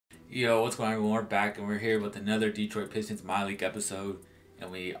Yo, what's going on, everyone? We're back and we're here with another Detroit Pistons My League episode.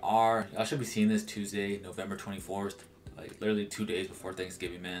 And y'all should be seeing this Tuesday, November 24th, like literally 2 days before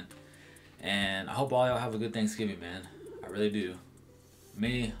Thanksgiving, man. And I hope all y'all have a good Thanksgiving, man. I really do.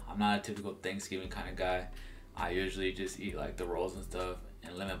 Me, I'm not a typical Thanksgiving kind of guy. I usually just eat like the rolls and stuff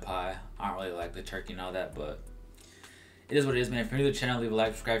and lemon pie. I don't really like the turkey and all that, but it is what it is, man. If you're new to the channel, leave a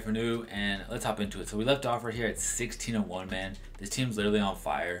like, subscribe if you're new, and let's hop into it. So we left off right here at 16-1, man. This team's literally on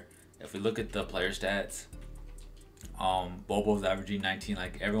fire. If we look at the player stats, Bobo's averaging 19.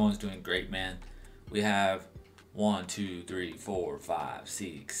 Like, everyone's doing great, man. We have 1, 2, 3, 4, 5,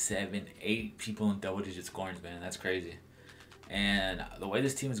 6, 7, 8 people in double-digit scorings, man. That's crazy. And the way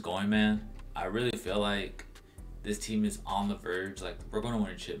this team is going, man, I really feel like this team is on the verge. Like, we're going to win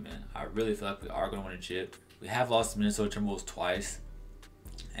a chip, man. I really feel like we are going to win a chip. We have lost to Minnesota Timberwolves twice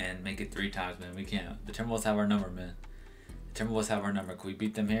and make it 3 times, man. We can't. The Timberwolves have our number, man. The Timberwolves have our number. Can we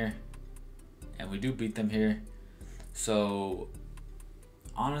beat them here? And we do beat them here. So,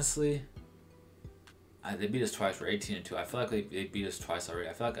 honestly, they beat us twice. We're 18-2. I feel like they beat us twice already.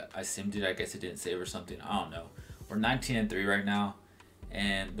 I feel like I simmed it. I guess it didn't save or something. I don't know. We're 19-3 right now.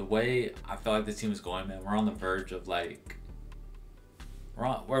 And the way I feel like this team is going, man, we're on the verge of like,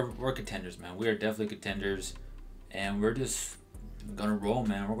 we're contenders, man. We are definitely contenders. And we're just gonna roll,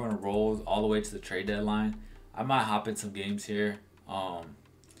 man. We're gonna roll all the way to the trade deadline. I might hop in some games here.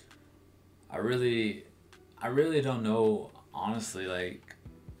 I really don't know, honestly. Like,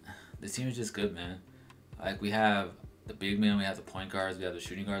 this team is just good, man. Like, we have the big men, we have the point guards, we have the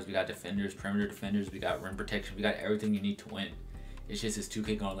shooting guards, we got defenders, perimeter defenders, we got rim protection, we got everything you need to win. It's just, is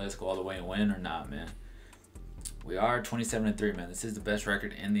 2K gonna let us go all the way and win or not, man? We are 27-3, man. This is the best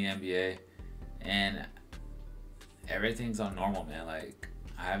record in the NBA, and everything's on normal, man. Like,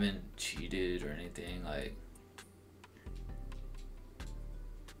 I haven't cheated or anything. Like,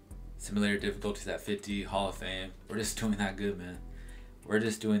 simulator difficulties at 50, Hall of Fame. We're just doing that good, man. We're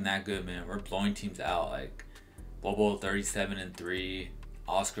just doing that good, man. We're blowing teams out. Like, Bobo 37-3,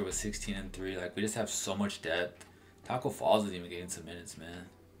 Oscar was 16-3. Like, we just have so much depth. Taco Falls is even getting some minutes, man.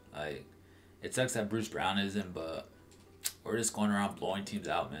 Like, it sucks that Bruce Brown isn't, but we're just going around blowing teams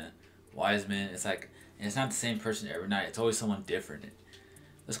out, man. Wiseman, it's like, and it's not the same person every night. It's always someone different.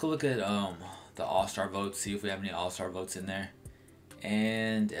 Let's go look at the All-Star votes, see if we have any All-Star votes in there.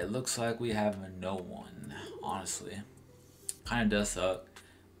 And it looks like we have no one, honestly. Kind of does suck,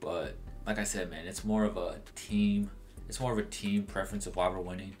 but like I said, man, it's more of a team. It's more of a team preference of why we're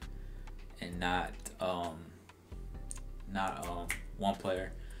winning, and not one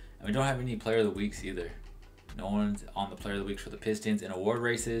player. And we don't have any player of the weeks either. No one's on the player of the weeks for the Pistons. In award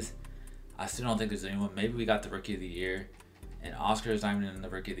races, I still don't think there's anyone. Maybe we got the rookie of the year, and Oscar's not even in the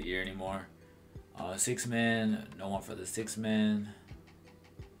rookie of the year anymore. 6 man, no one for the 6 man.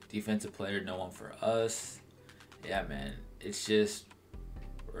 Defensive player, no one for us. Yeah, man, it's just,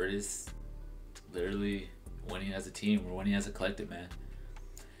 we're just literally winning as a team. We're winning as a collective, man.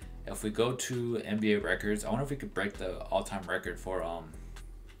 If we go to NBA records, I wonder if we could break the all-time record for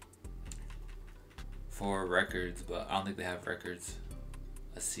records, but I don't think they have records.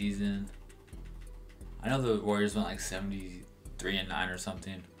 A season. I know the Warriors went like 73-9 or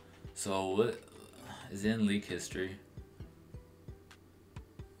something. So what is in league history?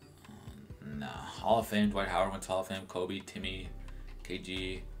 Nah, Hall of Fame. Dwight Howard went to Hall of Fame. Kobe, Timmy,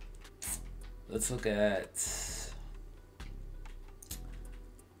 KG. Let's look at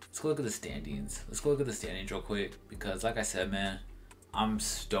the standings. Let's go look at the standings real quick, because like I said, man, I'm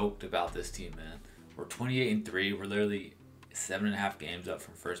stoked about this team, man. We're 28-3. We're literally 7.5 games up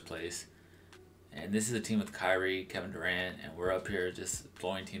from first place. And this is a team with Kyrie, Kevin Durant, and we're up here just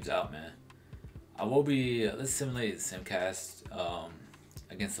blowing teams out, man. I will be, let's simulate Simcast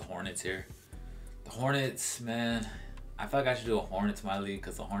against the Hornets here. The Hornets, man, I feel like I should do a Hornets My League,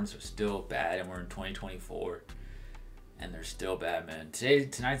 because the Hornets are still bad, and we're in 2024. And they're still bad, man.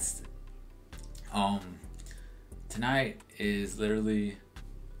 Tonight is literally,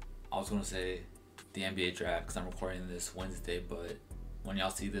 I was gonna say the NBA draft, because I'm recording this Wednesday, but when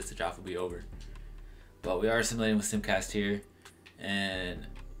y'all see this, the draft will be over. But we are simulating with Simcast here, and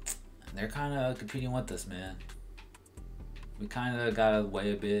they're kind of competing with us, man. We kind of got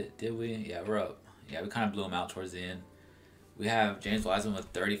away a bit, did we? Yeah, we're up. Yeah, we kind of blew them out towards the end. We have James Wiseman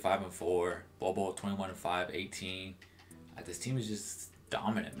with 35-4, Bobo 21-5, 18. Like, this team is just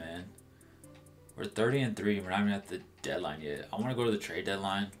dominant, man. We're 30-3. We're not even at the deadline yet. I want to go to the trade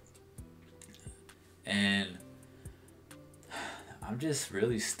deadline, and I'm just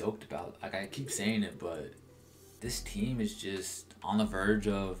really stoked about. Like, I keep saying it, but this team is just on the verge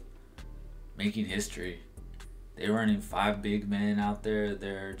of making history. They're running 5 big men out there.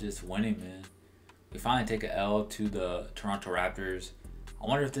 They're just winning, man. We finally take a L to the Toronto Raptors. I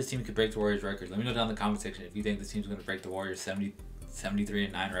wonder if this team could break the Warriors record. Let me know down in the comment section if you think this team's going to break the Warriors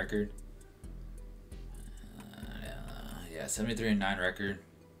 73-9 record. Yeah, 73-9 record.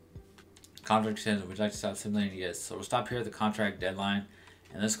 Contract extension, would you like to stop simulating? Yes. So we'll stop here at the contract deadline.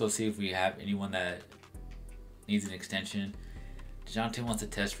 And let's go see if we have anyone that needs an extension. DeJounte wants to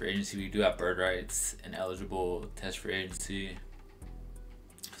test for agency. We do have bird rights and eligible test for agency.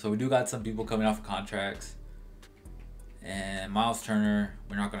 So we do got some people coming off of contracts. And Miles Turner,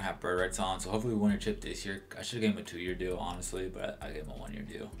 we're not going to have bird rights on. So hopefully we win a chip this year. I should have gave him a 2-year deal, honestly. But I gave him a 1-year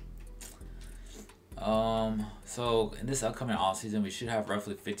deal. So in this upcoming offseason, we should have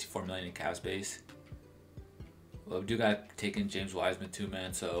roughly $54 million in cap space. Well, we do got taken James Wiseman too,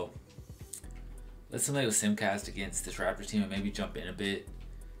 man. So let's simulate with Simcast against this Raptors team and maybe jump in a bit.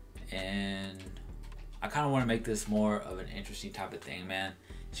 And I kind of want to make this more of an interesting type of thing, man.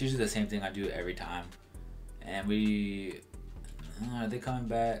 It's usually the same thing I do every time. And are they coming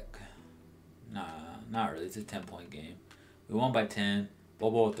back? Nah, not really. It's a 10-point game. We won by 10.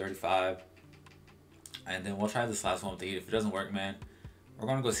 Bobo with 35. And then we'll try this last one with the Heat. If it doesn't work, man, we're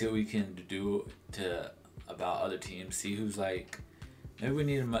going to go see what we can do about other teams. See who's like, maybe we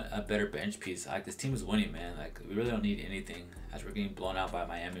need a better bench piece. Like, this team is winning, man. Like, we really don't need anything as we're getting blown out by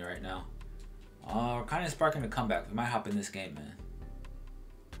Miami right now. We're kind of sparking a comeback. We might hop in this game, man.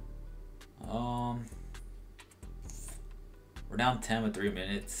 We're down 10 with 3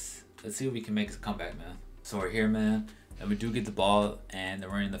 minutes. Let's see if we can make a comeback, man. So we're here, man. And we do get the ball, and they're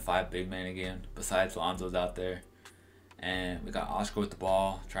running the 5 big men again, besides Lonzo's out there. And we got Oscar with the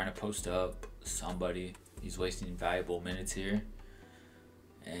ball, trying to post up somebody. He's wasting valuable minutes here.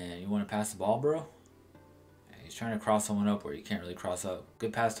 And you want to pass the ball, bro? And he's trying to cross someone up where you can't really cross up.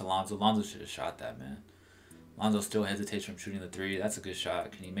 Good pass to Lonzo. Lonzo should have shot that, man. Lonzo still hesitates from shooting the 3. That's a good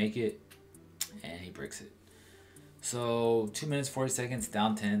shot. Can he make it? And he breaks it. So 2 minutes, 40 seconds,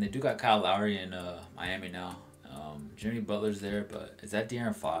 down 10. They do got Kyle Lowry in Miami now. Jimmy Butler's there, but is that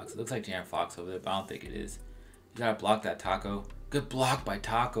De'Aaron Fox? It looks like De'Aaron Fox over there, but I don't think it is. You gotta block that Taco. Good block by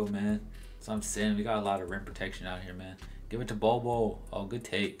Taco, man. So I'm saying we got a lot of rim protection out here, man. Give it to Bobo. Oh, good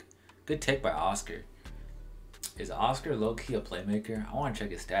take. Good take by Oscar. Is Oscar low-key a playmaker? I want to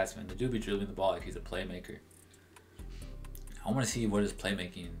check his stats, man. The dude be dribbling the ball like he's a playmaker. I want to see what his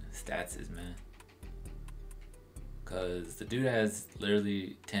playmaking stats is, man. Because the dude has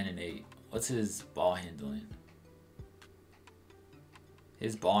literally 10 and 8. What's his ball handling?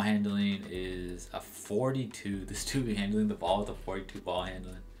 His ball handling is a 42. This dude be handling the ball with a 42 ball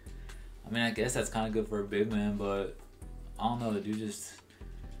handling. I mean, I guess that's kind of good for a big man, but I don't know. The dude just,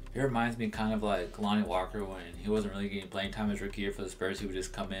 he reminds me kind of like Lonnie Walker when he wasn't really getting playing time his rookie year for the Spurs. He would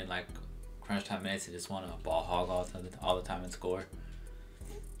just come in like crunch time minutes and just want to ball hog all the time and score.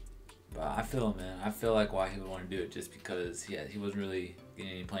 But I feel him, man. I feel like why he would want to do it, just because he wasn't really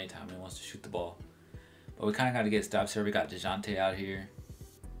getting any playing time and he wants to shoot the ball. But we kind of got to get stops here. We got DeJounte out here.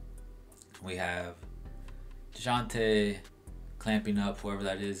 We have DeJounte clamping up, whoever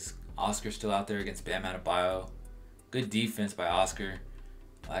that is. Oscar still out there against Bam Adebayo. Good defense by Oscar.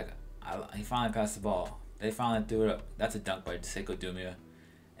 He finally passed the ball. They finally threw it up. That's a dunk by Sekou Doumbia.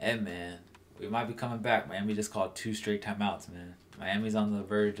 And man, we might be coming back. Miami just called 2 straight timeouts, man. Miami's on the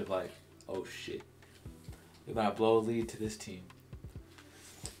verge of like, oh shit. We about to blow a lead to this team.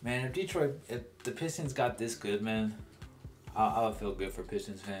 Man, if the Pistons got this good, man, I would feel good for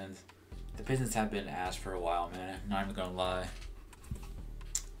Pistons fans. The Pistons have been ass for a while, man. I'm not even gonna lie.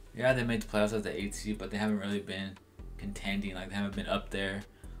 Yeah, they made the playoffs as the 8th seed, but they haven't really been contending. Like, they haven't been up there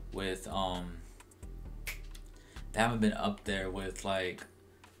with like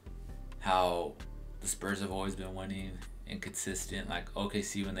how the Spurs have always been winning and consistent. Like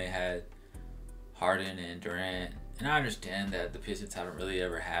OKC when they had Harden and Durant. And I understand that the Pistons haven't really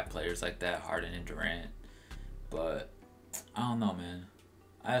ever had players like that, Harden and Durant. But I don't know, man.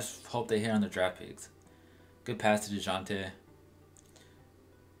 I just hope they hit on the draft picks. Good pass to DeJounte.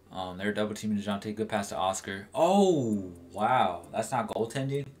 They're double teaming DeJounte. Good pass to Oscar. Oh, wow. That's not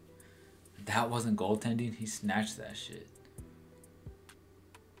goaltending? That wasn't goaltending? He snatched that shit.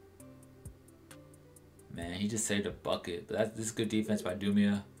 Man, he just saved a bucket. But this is good defense by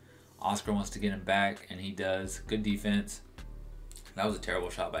Doumbia. Oscar wants to get him back, and he does. Good defense. That was a terrible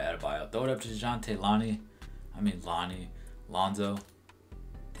shot by Adebayo. Throw it up to DeJounte. Lonzo.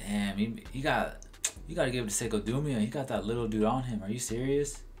 Damn, you got to give it to Sekou Doumbia. He got that little dude on him. Are you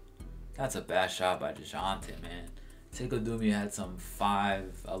serious? That's a bad shot by DeJounte, man. Sekou Doumbia had some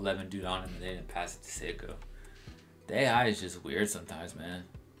 5'11" dude on him, and they didn't pass it to Sekou. The AI is just weird sometimes, man.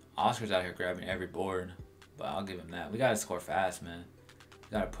 Oscar's out here grabbing every board, but I'll give him that. We gotta score fast, man.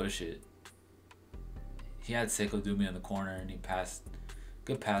 We gotta push it. He had Sekou Doumbia in the corner, and he passed.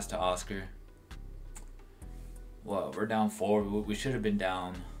 Good pass to Oscar. Well, we're down 4. We should have been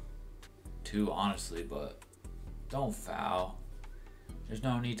down 2, honestly, but don't foul. There's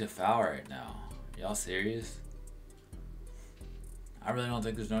no need to foul right now. Y'all serious? I really don't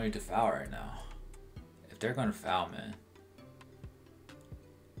think there's no need to foul right now. If they're gonna foul, man.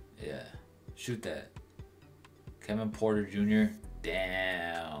 Yeah. Shoot that. Kevin Porter Jr.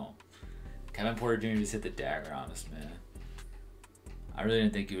 Damn. Kevin Porter Jr. just hit the dagger on us, man. I really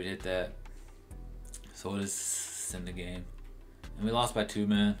didn't think he would hit that. So we'll just end the game. And we lost by 2,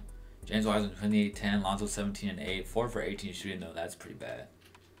 man. James Wiseman 28-10, Lonzo 17-8, 4 for 18 shooting though. That's pretty bad.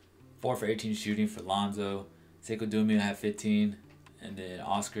 4 for 18 shooting for Lonzo. Sekou Doumbia had 15, and then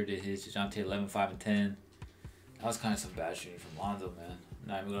Oscar did his. DeJounte 11, 5 and 10. That was kind of some bad shooting from Lonzo, man. I'm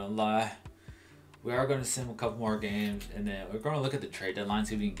not even gonna lie. We are gonna sim a couple more games, and then we're gonna look at the trade deadline,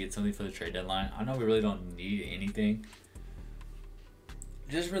 see if we can get something for the trade deadline. I know we really don't need anything,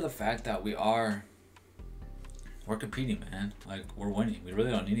 just for the fact that we're competing, man. Like, we're winning. We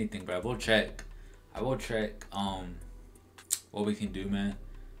really don't need anything, but I will check what we can do, man.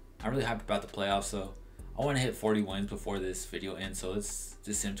 I'm really happy about the playoffs, so I want to hit 40 wins before this video ends, so let's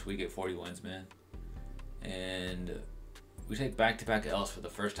just sim till we get 40 wins, man. And we take back-to-back L's for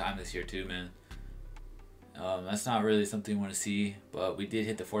the first time this year too, man. That's not really something you want to see, but we did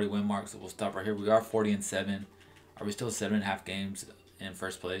hit the 40 win mark, so we'll stop right here. We are 40-7. Are we still 7.5 games in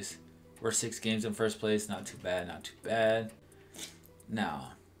first place? We're 6 games in first place. Not too bad, not too bad.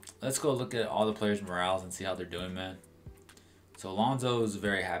 Now, let's go look at all the players' morales and see how they're doing, man. So Lonzo is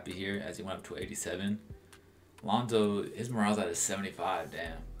very happy here as he went up to 87. Lonzo, his morale's at a 75.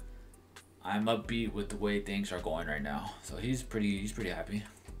 Damn. I'm upbeat with the way things are going right now. So he's pretty happy.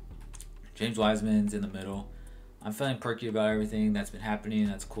 James Wiseman's in the middle. I'm feeling perky about everything that's been happening.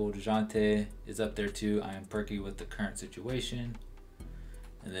 That's cool. DeJounte is up there too. I am perky with the current situation.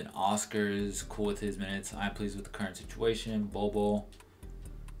 And then Oscar is cool with his minutes. I'm pleased with the current situation. Bobo,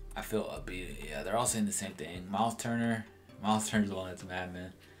 I feel upbeat. Yeah, they're all saying the same thing. Miles Turner's the one that's mad,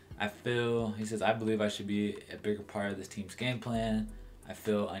 man. He says, I believe I should be a bigger part of this team's game plan. I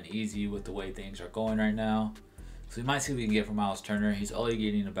feel uneasy with the way things are going right now. So we might see what we can get from Miles Turner. He's only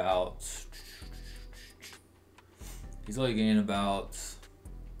getting about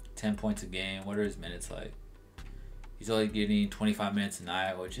 10 points a game. What are his minutes like? He's only getting 25 minutes a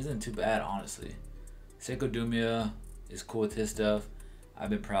night, which isn't too bad, honestly. Sekou Doumbia is cool with his stuff. I've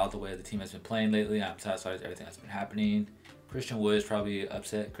been proud of the way the team has been playing lately. I'm satisfied with everything that's been happening. Christian Wood is probably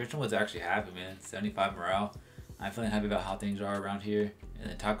upset. Christian Wood's actually happy, man. 75 morale. I'm feeling happy about how things are around here. And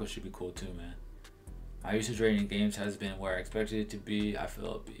then Taco should be cool too, man. My usage rating in games has been where I expected it to be. I feel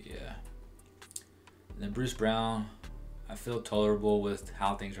upbeat, yeah. And then Bruce Brown, I feel tolerable with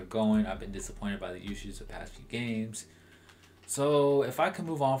how things are going. I've been disappointed by the usage the past few games. So if I can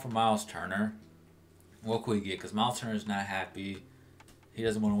move on from Miles Turner, what could we get? Because Miles Turner's not happy. He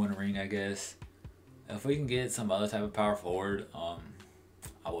doesn't want to win a ring, I guess. If we can get some other type of power forward, I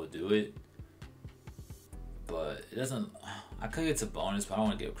will do it. But it doesn't. I could get some bonus, but I don't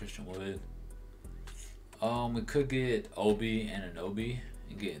want to get Christian Wood. We could get Obi and an Obi,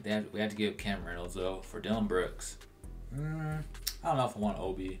 and we have to give Cam Reynolds though for Dylan Brooks. I don't know if I want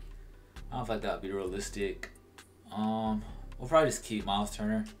Obi. I don't feel like that would be realistic. We'll probably just keep Miles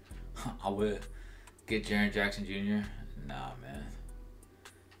Turner. I would get Jaren Jackson Jr. Nah, man.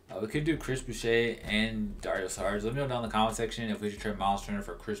 We could do Chris Boucher and Dario Saric. Let me know down in the comment section if we should trade Miles Turner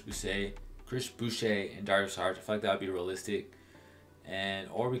for Chris Boucher and Dario Saric. I feel like that would be realistic.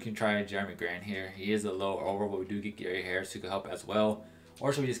 Or we can try Jeremy Grant here. He is a low over, but we do get Gary Harris who could help as well.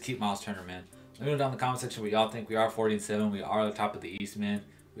 Or should we just keep Miles Turner, man? Let me know down in the comment section what y'all think. We are 40-7. We are the top of the East, man.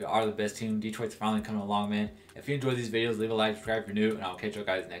 We are the best team. Detroit's finally coming along, man. If you enjoyed these videos, leave a like, subscribe if you're new, and I'll catch you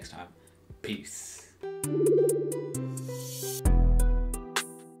guys next time. Peace.